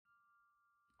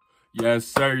Yes,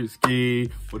 sir, ski.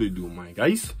 What do you do, my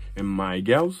guys and my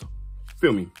gals?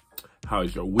 Feel me?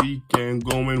 How's your weekend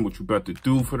going? What you about to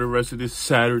do for the rest of this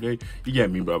Saturday? You get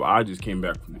me, brother. I just came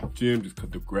back from the gym, just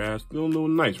cut the grass. Feeling a little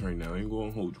nice right now. I ain't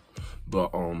gonna hold you.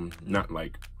 But, not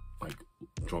like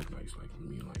drunk nice, like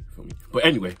me, like, feel me? But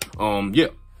anyway, yeah.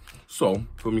 So,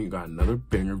 for me, got another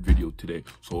banger video today.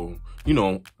 So, you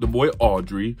know, the boy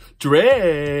Audrey,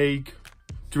 Drake,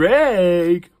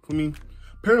 for me,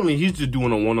 apparently he's just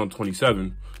doing a 1 on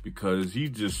 27 because he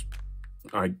just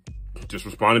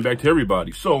responded back to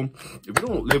everybody. So, if you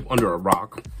don't live under a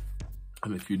rock,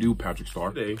 and if you do, Patrick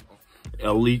Star, today,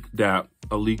 a leak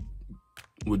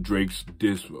with Drake's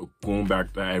diss going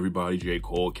back to everybody, J.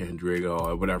 Cole, Kendrick,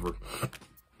 whatever.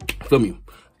 Feel me?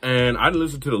 And I didn't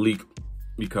listen to the leak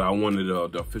because I wanted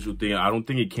the official thing. I don't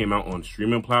think it came out on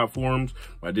streaming platforms,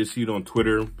 but I did see it on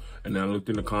Twitter. And then I looked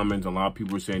in the comments, and a lot of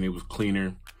people were saying it was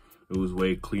cleaner. It was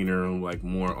way cleaner, like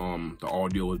more, the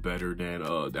audio was better than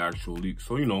the actual leak.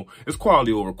 So, you know, it's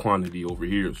quality over quantity over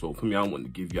here. So, for me, I want to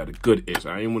give you the good-ish.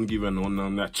 I ain't want to give you none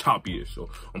of that choppy-ish. So,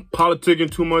 I'm politicking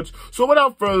too much. So,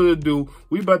 without further ado,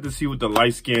 we about to see what the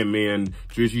light-skinned man,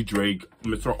 Drizzy Drake,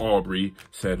 Mr. Aubrey,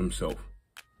 said himself.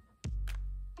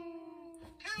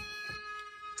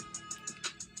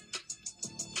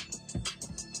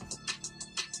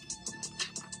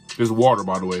 There's water,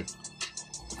 by the way.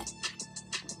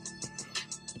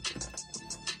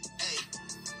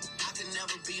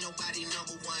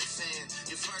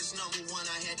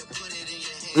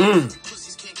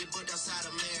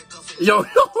 Yo,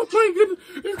 oh my goodness,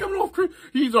 he's coming off crazy.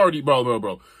 He's already,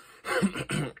 bro.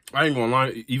 I ain't gonna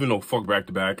lie, even though fuck back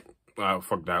to back,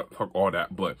 fuck all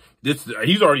that, but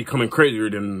he's already coming crazier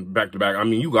than back to back. I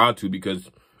mean, you got to,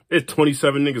 because there's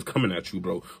 27 niggas coming at you,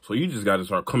 bro. So you just gotta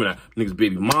start coming at niggas'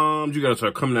 baby moms. You gotta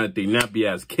start coming at they nappy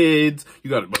ass kids. You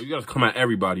gotta come at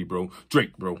everybody, bro.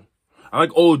 Drake, bro. I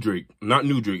like old Drake, not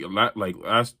new Drake. Like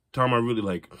last time I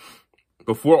really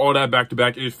before all that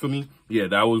back-to-back is for me, yeah,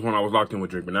 that was when I was locked in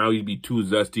with Drake. But now he'd be too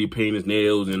zesty, painting his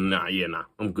nails, and nah,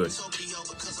 I'm good.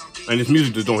 And his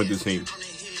music just don't hit the same.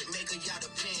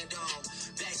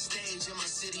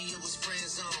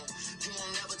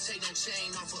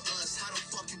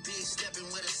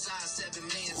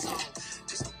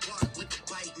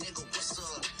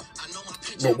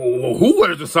 Whoa, who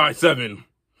wears a size 7?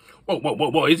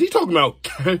 Whoa, is he talking about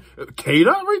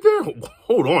K-Dot right there?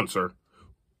 Hold on, sir.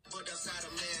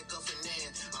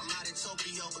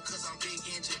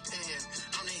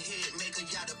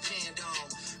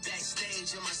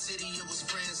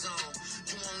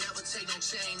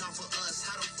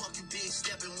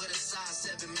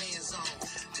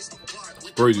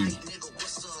 Crazy.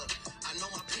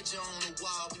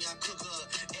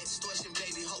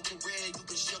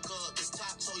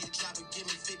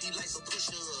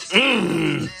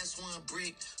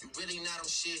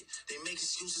 They make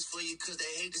excuses for you because they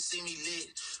hate to see me lit.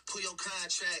 Pull your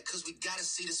contract because we gotta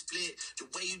see the split. The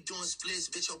way you doing splits,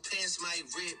 bitch, your pants might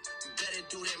rip. You better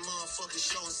do that motherfucking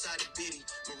show inside the bitty.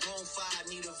 Maroon 5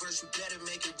 need a verse, you better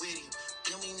make it witty.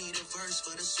 Then we need a verse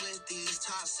for the Swifties.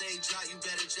 Top say drop, you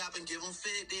better drop and give them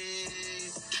 50.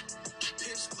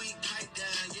 Pip squeak, pipe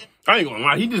down, yeah. I ain't gonna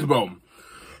lie, he just, bro.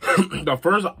 The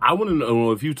first, I want to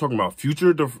know if he was talking about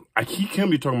Future. He can't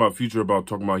be talking about Future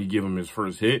talking about he gave him his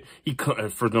first hit.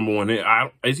 First #1 hit.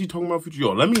 Is he talking about Future?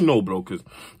 Yo, let me know, bro, because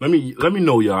let me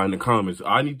know, y'all, in the comments.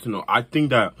 I need to know. I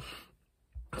think that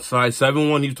size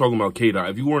 7 one, he's talking about K-Dot.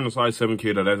 If you weren't a size 7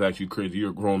 K-Dot, that's actually crazy. You're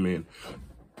a grown man.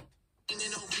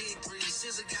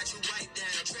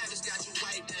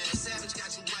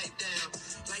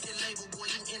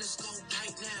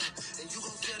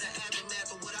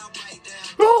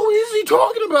 Oh, what is he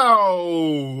talking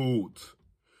about?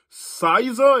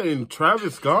 SZA and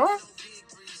Travis Scott?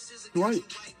 Right.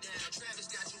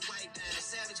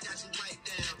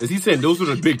 Is he saying those are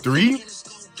the big 3?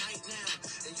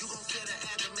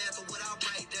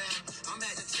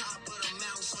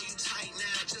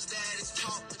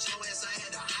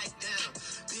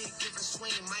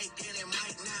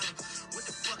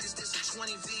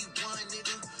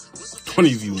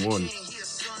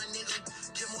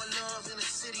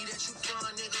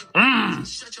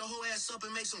 Shut your whole ass up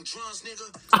and make some drums,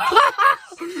 nigga.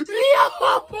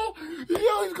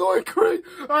 Yo, he's going crazy.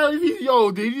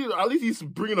 At least he's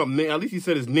bringing up name. At least he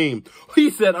said his name. He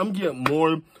said, I'm getting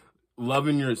more love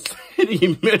in your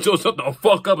city. Mitchell, shut the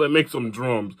fuck up and make some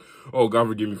drums. Oh, God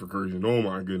forgive me for cursing. Oh,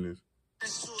 my goodness.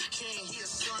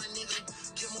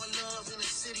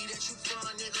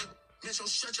 Bitch, don't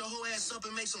shut your whole ass up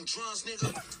and make some drums,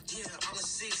 nigga. Yeah, I'm a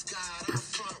 6 guy, I'm a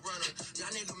front runner.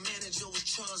 Y'all nigga manager was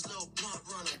Charles' little blunt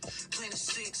runner. Playing a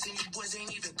 6 and you boys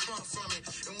ain't even come from it.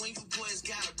 And when you boys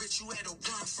got rich, you had to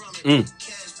run from it.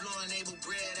 Cash flowing, able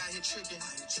bread out here tripping.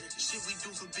 Shit we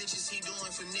do for bitches, he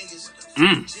doing for niggas.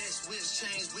 Jets, whips,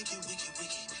 chains, wiki.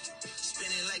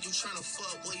 Spinning like you trying to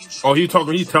fuck, boy, you Oh, he's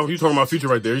talking about Future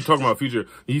right there. He's talking about Future.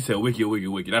 He said wiki.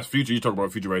 That's Future. He's talking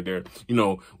about Future right there. You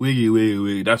know,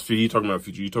 wiki. That's Future. He's talking about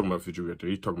Future. He's talking about Future right there.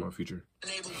 He's talking about Future.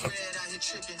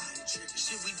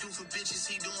 Shit we do for bitches,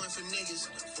 he doing for niggas.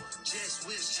 Jets,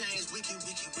 whips, chains, wiki.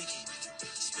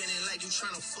 Spinning like you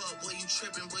trying to fuck, boy, you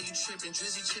tripping.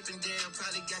 Drizzy chipping down,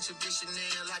 probably got your bitch in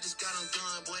nail. I just got on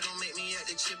gun, boy, don't make me at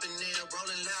the chipping nail.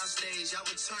 Rolling loud stage, I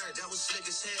would turn, that was slick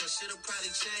as hell. Shit'll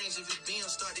probably change if it beam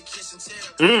start to kiss and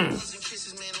tell. Hugs and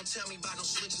kisses, man, don't tell me about no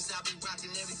switches. I be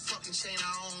rocking every fucking chain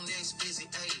I own, that's busy,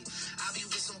 ayy. I be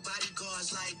with some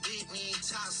bodyguards like Whitney,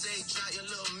 top say, try your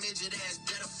little midget ass,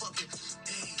 better fucking,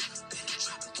 ayy.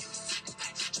 Drop and give me 50,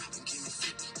 drop and give me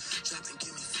 50, drop and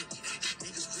give me 50,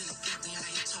 niggas really got me out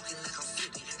here talking like I'm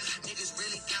 50, niggas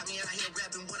really got me out here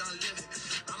rapping what I'm living.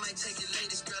 I might take your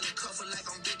latest girl and cuff her like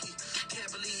I'm Vicky. Can't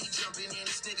believe he jumping in,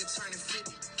 this nigga turning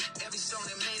 50. Every song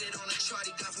that made it on the chart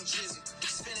he got from Drizzy.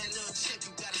 Spend that little check,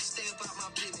 you gotta stay about my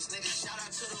business, nigga. Shout out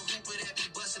to the hooper that be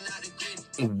busting out the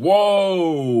gritty.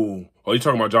 Whoa! Oh, you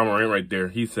talking about John Morant right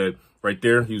there? He said right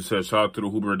there. He said shout out to the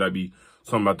hooper that be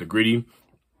something about the gritty.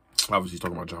 Obviously, he's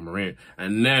talking about John Morant.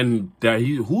 And then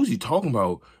who's he talking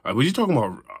about? Was he talking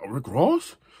about Rick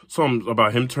Ross? Something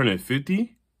about him turning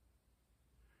 50?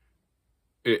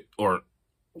 Or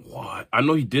what? I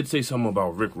know he did say something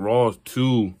about Rick Ross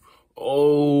too.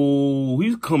 Oh,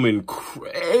 he's coming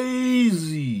crazy.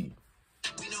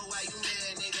 We know why you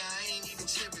mad, nigga. I ain't even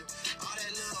tripping. All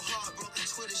that little heartbroken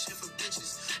Twitter shit for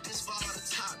bitches. This for all the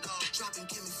top dog. Drop and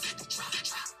give me 50. Drop.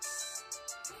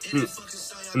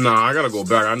 Nah, I gotta go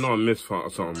back. I know I missed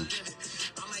something. I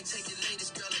might take your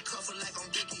latest girl and cuff her like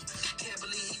I'm Vicky. Can't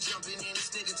believe he jumping in,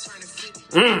 this nigga turning 50.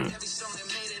 Every song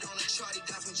that made it on the chart he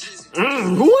got from Drizzy.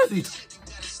 Who is he? You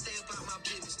gotta stay about my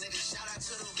business, nigga. Shout out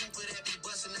to the hooper that be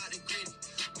busting out the gritty.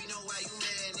 We know why you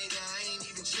mad, nigga. I ain't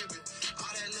even tripping.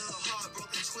 All that little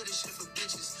heartbroken Twitter shit for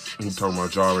bitches. He's talking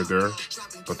about John right there,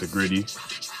 but the gritty.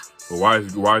 But why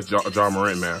is John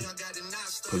Morant mad?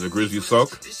 Because the Grizzlies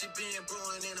suck.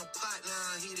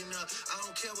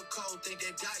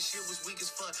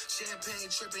 Champagne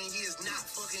tripping, he is not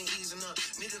fucking easing up.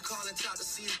 Nigga calling top to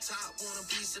see the top, wanna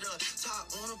piece it up. Top,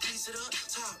 wanna piece it up.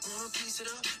 Top, wanna piece it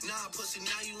up. Nah, pussy,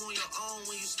 now you on your own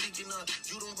when you speaking up.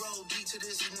 You don't roll deep to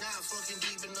this, you not fucking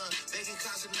deep enough. Begging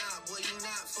cops are not, boy, you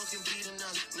not fucking beating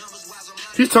us. Numbers wise, I'm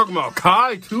out. He's talking about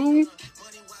Kai too.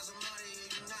 Money wise, I'm out of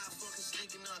here, you not fucking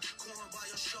sneaking up. Corn by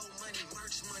your show, money,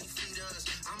 merch, money, feed us.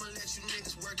 I'ma let you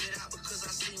niggas work it out because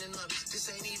I seen enough. This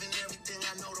ain't even everything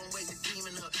I know, don't wait the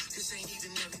demon up. This ain't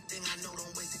even everything I know,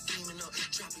 don't wait the demon up.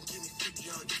 Drop and give me 50,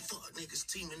 all you fuck niggas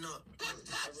teaming up.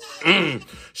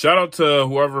 Shout out to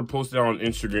whoever posted on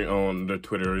Instagram, on their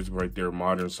Twitter, is right there,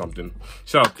 modern something.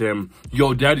 Shout out to him.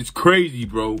 Yo, that is crazy,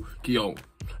 bro. Yo,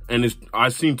 and I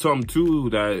seen something too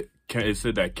that it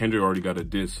said that Kendrick already got a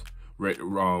diss ready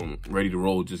to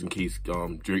roll just in case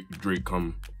Drake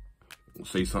come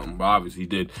say something, but obviously he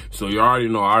did. So you already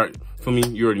know. All right, for me,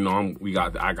 you already know.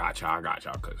 I got y'all.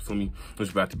 Cause for me, there's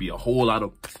about to be a whole lot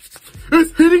of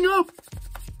it's hitting up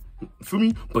for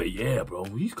me. But yeah, bro,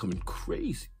 he's coming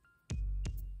crazy.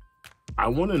 I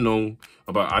want to know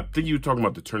about. I think you were talking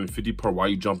about the turning 50 part. Why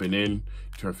you jumping in?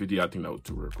 Turn 50. I think that was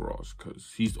to Rick Ross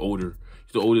because he's older.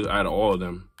 He's the oldest out of all of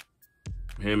them.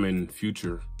 Him and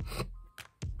Future.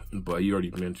 But he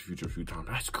already mentioned Future a few times.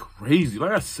 That's crazy.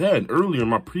 Like I said earlier in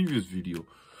my previous video,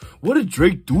 what did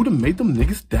Drake do to make them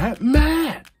niggas that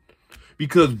mad?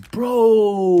 Because,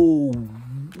 bro,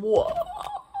 what?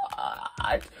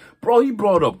 Bro, he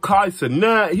brought up Kai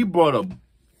Cenat. He brought up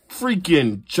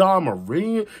freaking John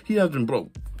Morant. He hasn't, bro.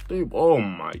 Oh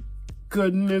my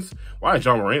goodness. Why is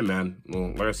John Morant, man?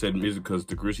 Well, like I said, is it because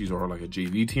the Grizzlies are like a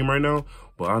JV team right now?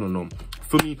 But I don't know.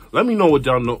 For me, let me know what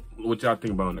y'all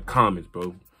think about in the comments,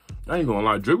 bro. I ain't gonna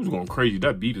lie, Drake was going crazy.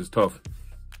 That beat is tough.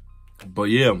 But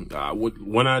yeah,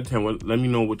 1 out of 10. Let me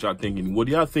know what y'all thinking. What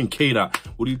do y'all think K-Dot?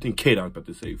 What do you think K-Dot about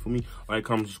to say? For me, like,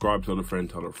 comment, subscribe, tell a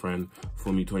friend.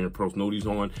 For me, turn your post notice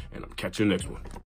on, and I'm catching the next one.